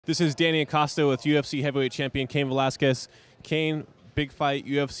This is Danny Acosta with UFC heavyweight champion Cain Velasquez. Cain, big fight,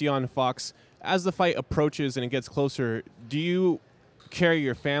 UFC on Fox. As the fight approaches and it gets closer, do you carry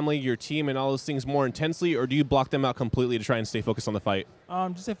your family, your team, and all those things more intensely, or do you block them out completely to try and stay focused on the fight?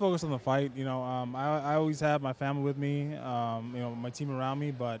 Just stay focused on the fight. I always have my family with me, my team around me,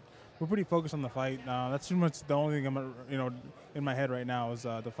 but we're pretty focused on the fight. That's pretty much the only thing in my head right now is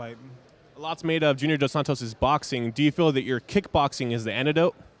the fight. A lot's made of Junior dos Santos' boxing. Do you feel that your kickboxing is the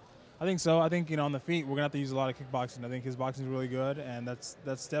antidote? I think so. I think on the feet we're gonna have to use a lot of kickboxing. I think his boxing is really good, and that's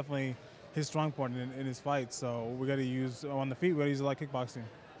definitely his strong point in his fight. So we got to use on the feet. We got to use a lot of kickboxing.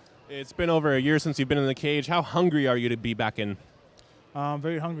 It's been over a year since you've been in the cage. How hungry are you to be back in?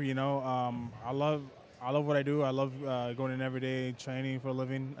 Very hungry. I love what I do. I love going in every day, training for a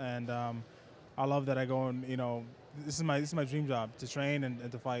living, and I love that I go and this is my dream job, to train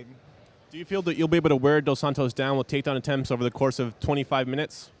and to fight. Do you feel that you'll be able to wear Dos Santos down with takedown attempts over the course of 25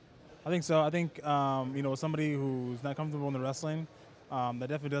 minutes? I think so. I think somebody who's not comfortable in the wrestling, that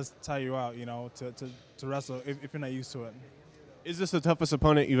definitely does tire you out. To wrestle if you're not used to it. Is this the toughest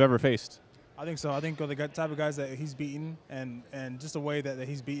opponent you've ever faced? I think so. I think the type of guys that he's beaten and just the way that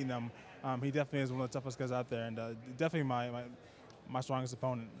he's beaten them, he definitely is one of the toughest guys out there, and definitely my strongest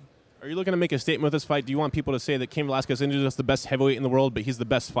opponent. Are you looking to make a statement with this fight? Do you want people to say that Cain Velasquez isn't just the best heavyweight in the world, but he's the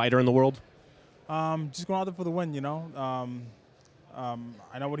best fighter in the world? Just going out there for the win,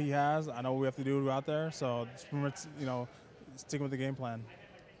 I know what he has. I know what we have to do out there. So, sticking with the game plan.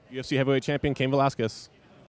 UFC heavyweight champion Cain Velasquez.